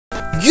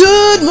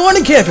Good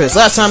morning, campers!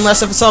 Last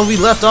episode, we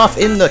left off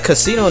in the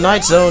Casino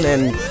Night Zone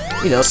and,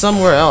 you know,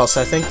 somewhere else.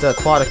 I think the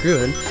Aquatic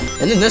Ruin.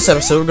 And in this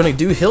episode, we're going to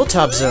do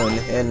Hilltop Zone.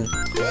 And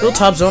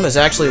Hilltop Zone is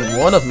actually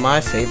one of my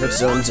favorite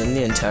zones in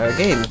the entire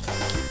game.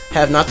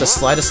 Have not the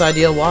slightest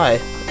idea why.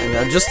 You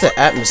know, just the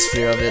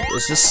atmosphere of it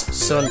is just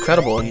so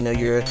incredible. You know,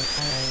 you're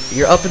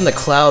up in the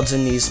clouds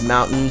in these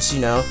mountains,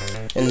 you know,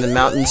 and the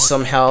mountains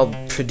somehow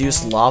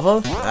produce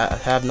lava. I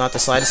have not the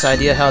slightest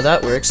idea how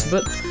that works,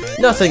 but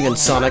nothing in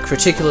Sonic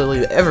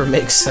particularly ever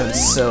makes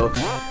sense, so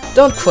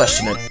don't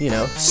question it, you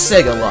know,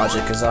 Sega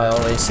logic, as I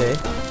always say.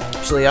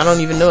 Actually, I don't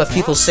even know if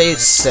people say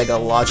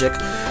Sega logic,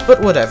 but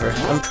whatever,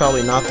 I'm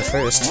probably not the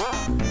first.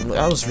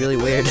 That was really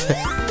weird.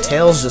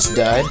 Tails just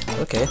died.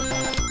 Okay.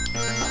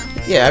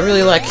 Yeah, I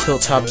really like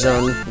Hilltop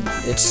Zone.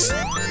 It's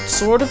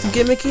sort of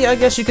gimmicky, I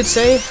guess you could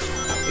say.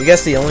 I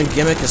guess the only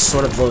gimmick is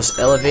sort of those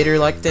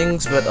elevator-like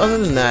things, but other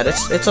than that,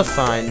 it's a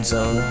fine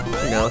zone,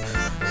 you know.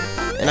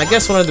 And I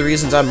guess one of the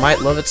reasons I might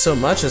love it so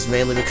much is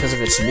mainly because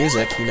of its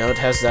music, you know. It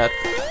has that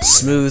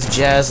smooth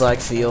jazz-like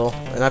feel,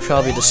 and I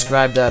probably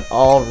described that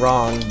all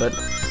wrong, but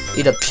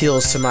it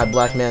appeals to my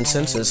black man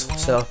senses,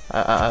 so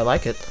I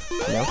like it,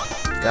 you know.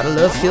 Gotta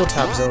love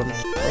Hilltop Zone.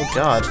 Oh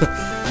god.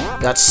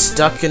 Got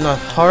stuck in a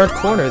hard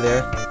corner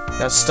there.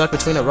 Got stuck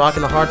between a rock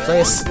and a hard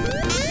place.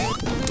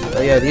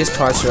 Oh yeah, these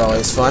parts are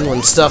always fun,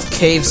 when stuff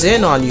caves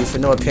in on you for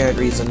no apparent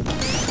reason.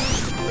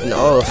 And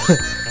oh,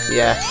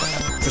 yeah.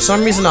 For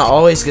some reason I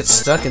always get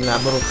stuck in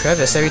that little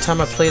crevice every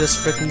time I play this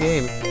frickin'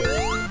 game.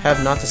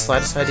 Have not the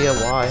slightest idea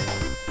why.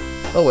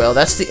 Oh well,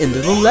 that's the end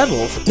of the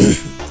level.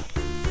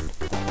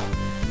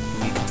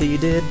 We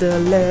completed the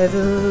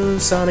level,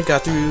 Sonic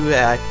got through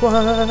Act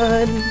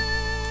 1.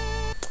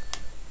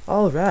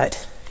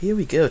 Alright, here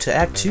we go to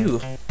Act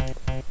 2.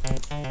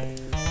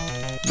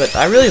 But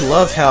I really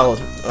love how,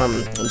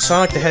 in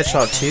Sonic the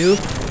Hedgehog 2,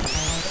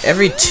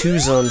 every 2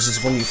 zones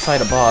is when you fight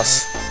a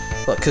boss.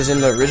 Because in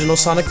the original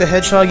Sonic the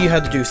Hedgehog, you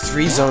had to do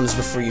 3 zones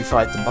before you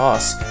fight the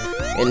boss.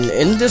 And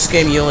in this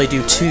game, you only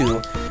do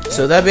 2.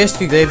 So that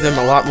basically gave them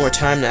a lot more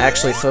time to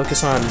actually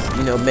focus on,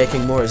 you know,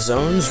 making more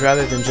zones,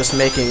 rather than just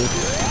making,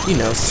 you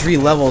know, 3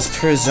 levels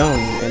per zone,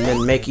 and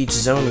then make each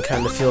zone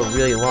kind of feel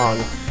really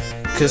long.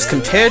 Because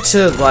compared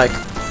to, like,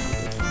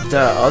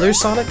 the other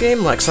Sonic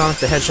game, like Sonic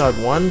the Hedgehog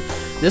 1,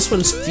 this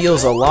one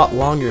feels a lot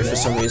longer for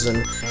some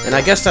reason, and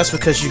I guess that's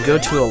because you go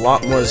to a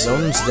lot more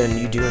zones than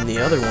you do in the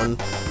other one,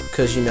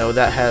 because, you know,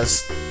 that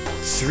has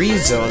 3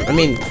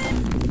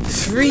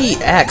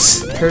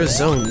 acts per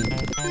zone,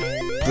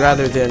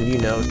 rather than, you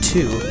know,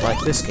 2, like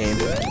this game.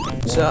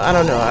 So, I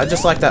don't know, I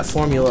just like that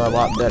formula a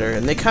lot better,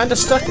 and they kinda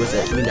stuck with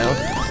it, you know.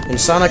 In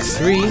Sonic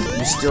 3,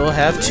 you still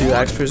have 2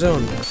 acts per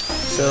zone.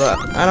 So,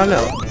 I don't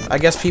know, I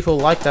guess people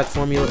like that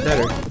formula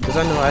better, because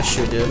I know I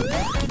sure did.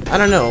 I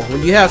don't know,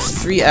 when you have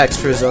 3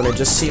 acts per zone, it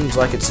just seems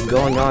like it's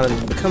going on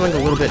and becoming a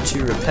little bit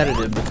too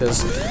repetitive,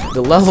 because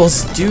the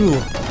levels do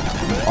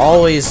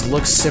always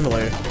look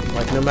similar.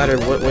 Like, no matter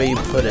what way you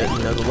put it, you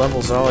know, the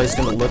levels are always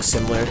going to look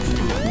similar.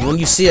 And when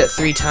you see it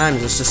 3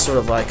 times, it's just sort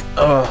of like,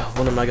 ugh,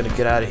 when am I going to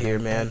get out of here,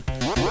 man?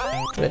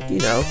 But, you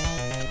know,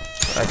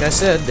 like I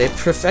said, they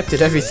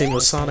perfected everything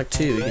with Sonic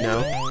 2, you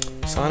know?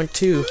 Sonic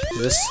 2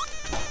 is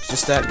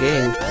just that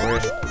game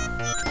where,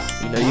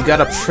 you know, you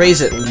gotta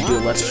praise it when you do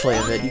a Let's Play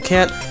of it. You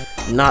can't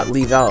not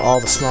leave out all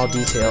the small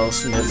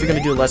details. You know, if you're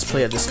gonna do a Let's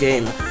Play of this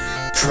game,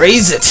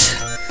 praise it!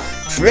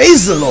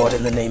 Praise the Lord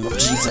in the name of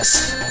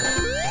Jesus!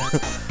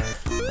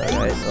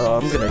 Alright, oh,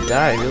 I'm gonna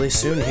die really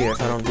soon here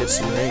if I don't get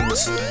some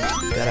rings.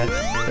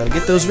 Gotta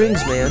get those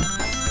rings, man.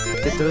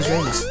 Get those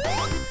rings.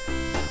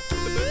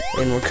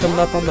 And we're coming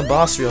up on the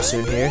boss real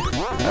soon here.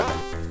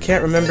 I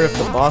can't remember if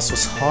the boss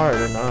was hard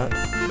or not.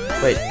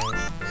 Wait.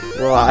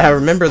 Well, I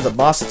remember the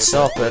boss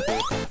itself, but...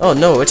 Oh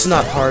no, it's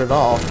not hard at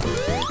all.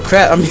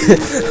 Crap, I'm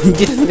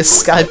getting a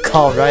Skype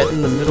call right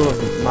in the middle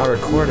of my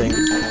recording.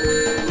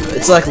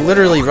 It's like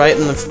literally right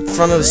in the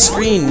front of the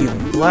screen, you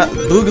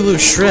Boogaloo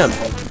shrimp.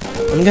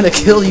 I'm gonna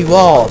kill you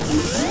all.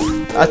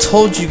 I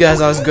told you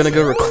guys I was gonna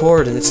go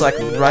record, and it's like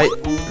right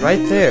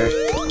there.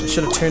 I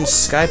should have turned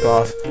Skype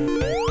off.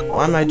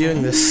 Why am I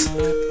doing this?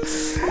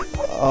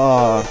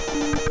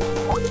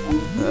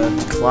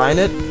 Decline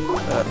it?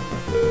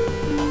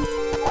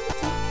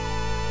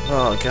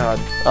 Oh god.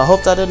 I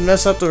hope that didn't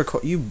mess up the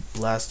record. You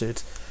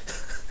bastards.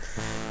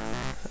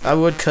 I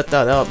would cut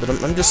that out, but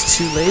I'm just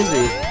too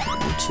lazy.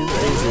 I'm too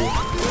lazy.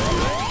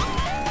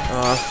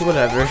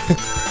 Whatever.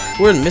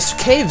 We're in Mr.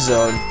 Cave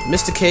Zone.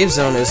 Mr. Cave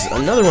Zone is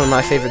another one of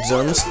my favorite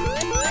zones.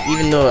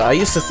 Even though I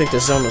used to think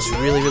this zone was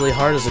really, really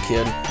hard as a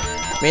kid.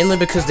 Mainly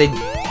because they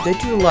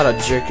do a lot of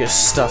jerkish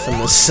stuff in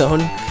this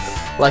zone.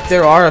 Like,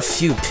 there are a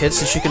few pits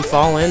that you can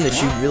fall in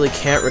that you really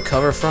can't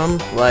recover from.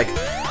 Like,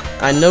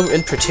 I know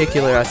in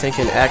particular, I think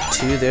in Act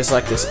 2, there's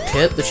like this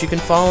pit that you can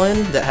fall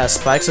in that has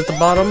spikes at the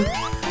bottom,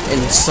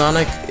 and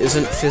Sonic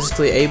isn't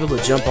physically able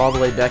to jump all the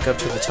way back up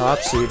to the top,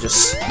 so you're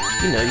just,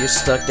 you know, you're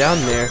stuck down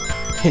there,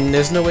 and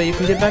there's no way you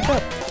can get back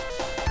up.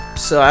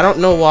 So I don't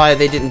know why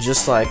they didn't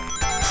just, like,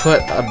 put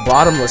a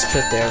bottomless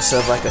pit there instead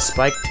of, like, a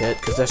spike pit,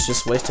 because that's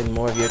just wasting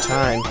more of your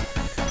time.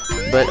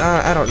 But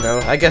I don't know.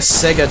 I guess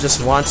Sega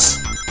just wants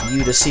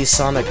you to see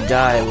Sonic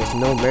die with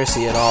no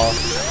mercy at all.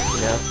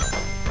 You know?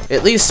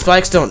 At least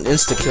spikes don't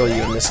insta-kill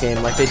you in this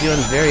game like they do in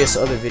various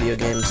other video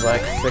games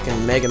like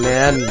frickin' Mega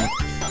Man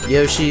and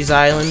Yoshi's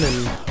Island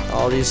and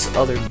all these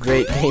other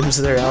great games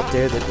that are out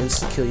there that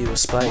insta-kill you with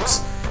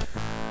spikes.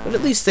 But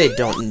at least they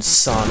don't in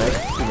Sonic,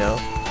 you know.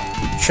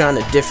 Trying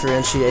to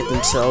differentiate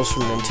themselves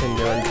from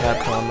Nintendo and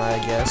Capcom, I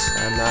guess.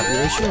 I'm not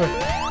really sure.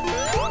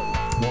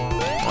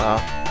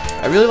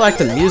 I really like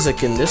the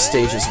music in this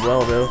stage as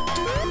well, though.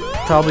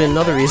 Probably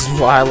another reason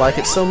why I like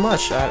it so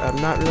much. I'm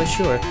not really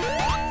sure.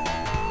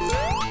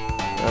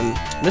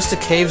 Mr.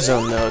 Cave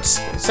Zone, though,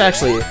 it's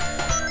actually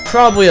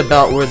probably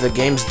about where the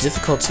game's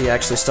difficulty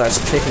actually starts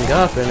picking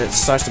up, and it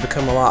starts to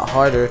become a lot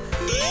harder.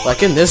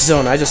 Like in this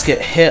zone, I just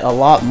get hit a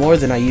lot more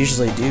than I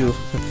usually do.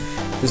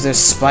 Because there's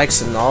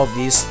spikes and all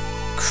these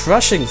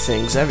crushing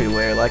things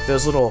everywhere, like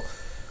those little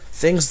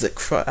things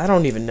that I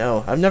don't even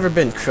know. I've never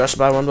been crushed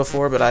by one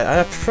before, but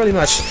I pretty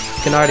much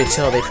can already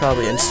tell they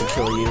probably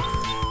insta-kill you.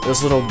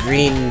 Those little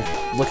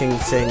green-looking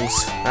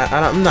things.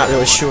 I'm not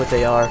really sure what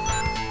they are.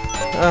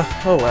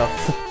 Oh well.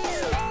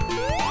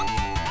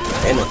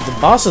 And the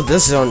boss of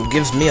this zone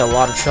gives me a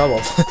lot of trouble.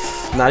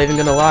 Not even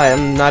gonna lie,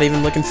 I'm not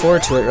even looking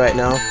forward to it right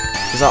now.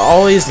 Because I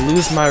always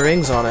lose my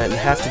rings on it and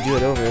have to do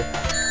it over.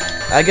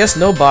 I guess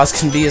no boss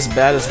can be as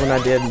bad as when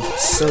I did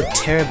so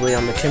terribly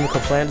on the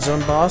Chemical Plant Zone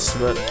boss,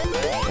 but,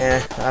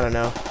 I don't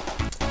know.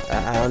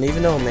 I don't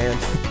even know, man.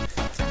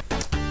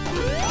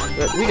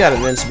 But we got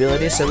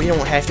invincibility, so we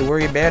don't have to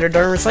worry about a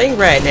darn thing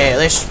right now.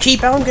 Let's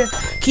keep on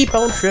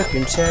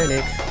trucking,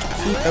 Sonic.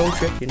 Keep on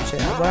trucking,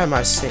 Sonic. Why am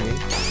I singing?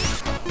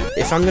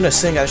 If I'm gonna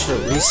sing, I should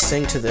at least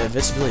sing to the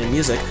invincibility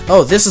music.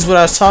 Oh, this is what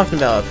I was talking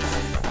about.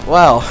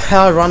 Wow,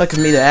 how ironic of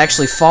me to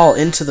actually fall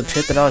into the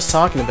pit that I was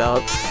talking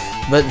about.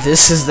 But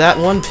this is that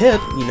one pit,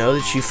 you know,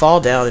 that you fall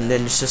down, and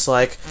then it's just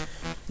like,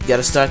 you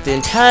gotta start the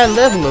entire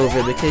level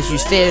over because you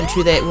fell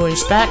into that one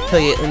spike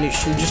pit, and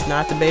it's just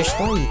not the best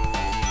thing.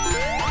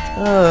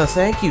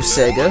 Thank you,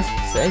 Sega.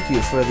 Thank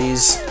you for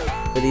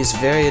these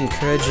very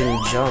encouraging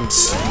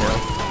jumps, you know.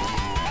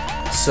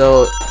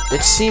 So,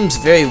 it seems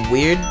very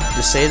weird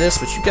to say this,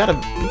 but you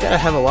gotta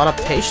have a lot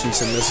of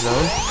patience in this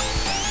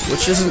zone,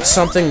 which isn't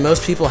something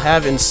most people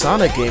have in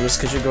Sonic games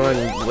because you're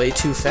going way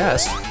too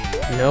fast,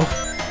 you know.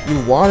 You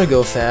want to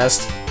go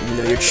fast, you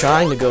know, you're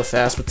trying to go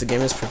fast, but the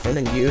game is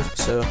preventing you,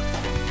 so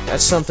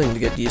that's something to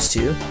get used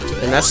to,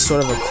 and that's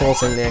sort of a cool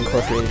thing they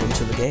incorporated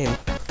into the game.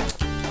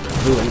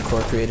 Who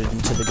incorporated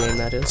into the game,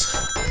 that is.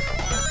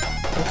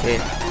 Okay,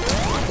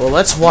 well,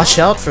 let's watch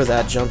out for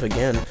that jump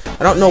again.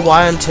 I don't know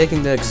why I'm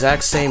taking the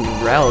exact same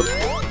route,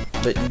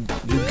 but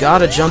you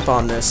gotta jump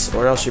on this,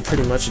 or else you're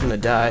pretty much gonna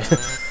die.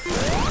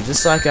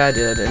 Just like I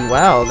did, and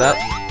wow,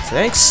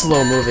 thanks,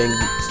 slow moving.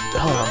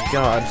 Oh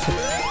god.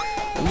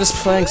 I'm just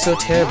playing so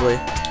terribly.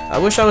 I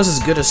wish I was as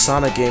good at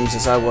Sonic games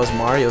as I was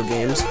Mario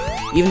games,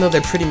 even though they're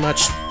pretty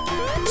much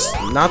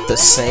not the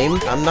same.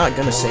 I'm not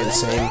gonna say the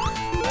same.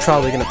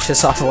 Probably gonna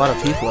piss off a lot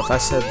of people if I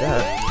said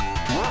that.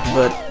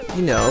 But,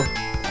 you know,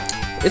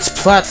 it's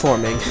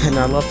platforming, and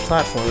I love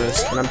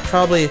platformers, and I'm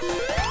probably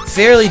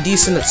fairly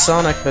decent at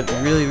Sonic, but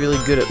really,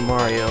 really good at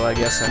Mario, I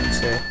guess I could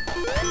say.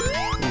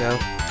 You know.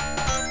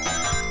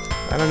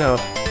 I don't know.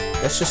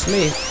 That's just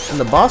me. And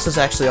the boss is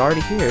actually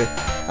already here.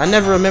 I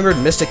never remembered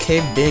Mr.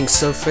 Cave being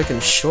so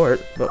freaking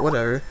short, but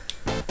whatever.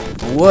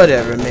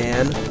 Whatever,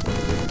 man.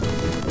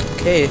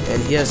 Okay,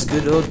 and he has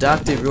good old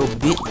Dr.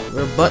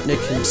 Robotnik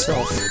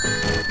himself.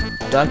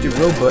 Dr.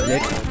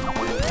 Robotnik.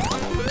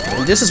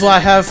 And this is why I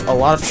have a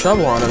lot of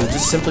trouble on him,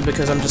 just simply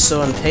because I'm just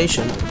so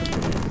impatient.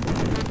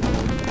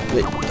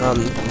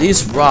 But,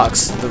 these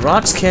rocks. The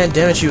rocks can't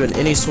damage you in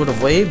any sort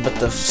of way, but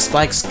the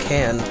spikes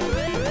can.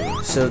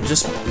 So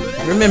just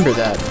remember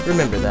that.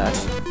 Remember that.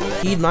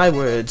 Heed my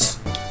words.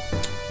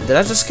 Did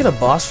I just get a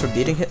boss for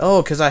beating him?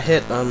 Oh, because I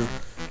hit,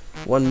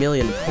 1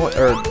 million points,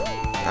 or,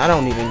 I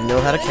don't even know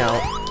how to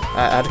count.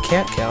 I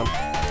can't count,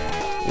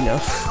 you know.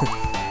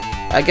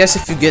 I guess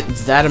if you get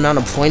that amount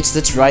of points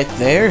that's right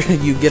there,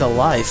 you get a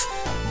life.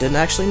 Didn't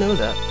actually know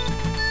that.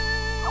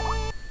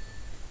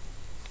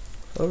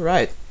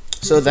 Alright,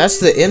 so that's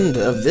the end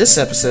of this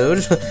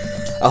episode.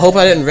 I hope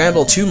I didn't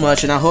ramble too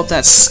much, and I hope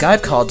that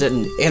Skype call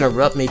didn't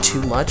interrupt me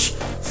too much.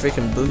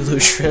 Freaking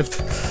Boogaloo shrimp.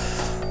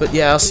 But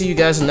yeah, I'll see you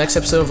guys in the next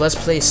episode of Let's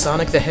Play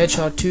Sonic the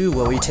Hedgehog 2,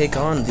 where we take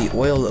on the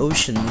Oil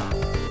Ocean.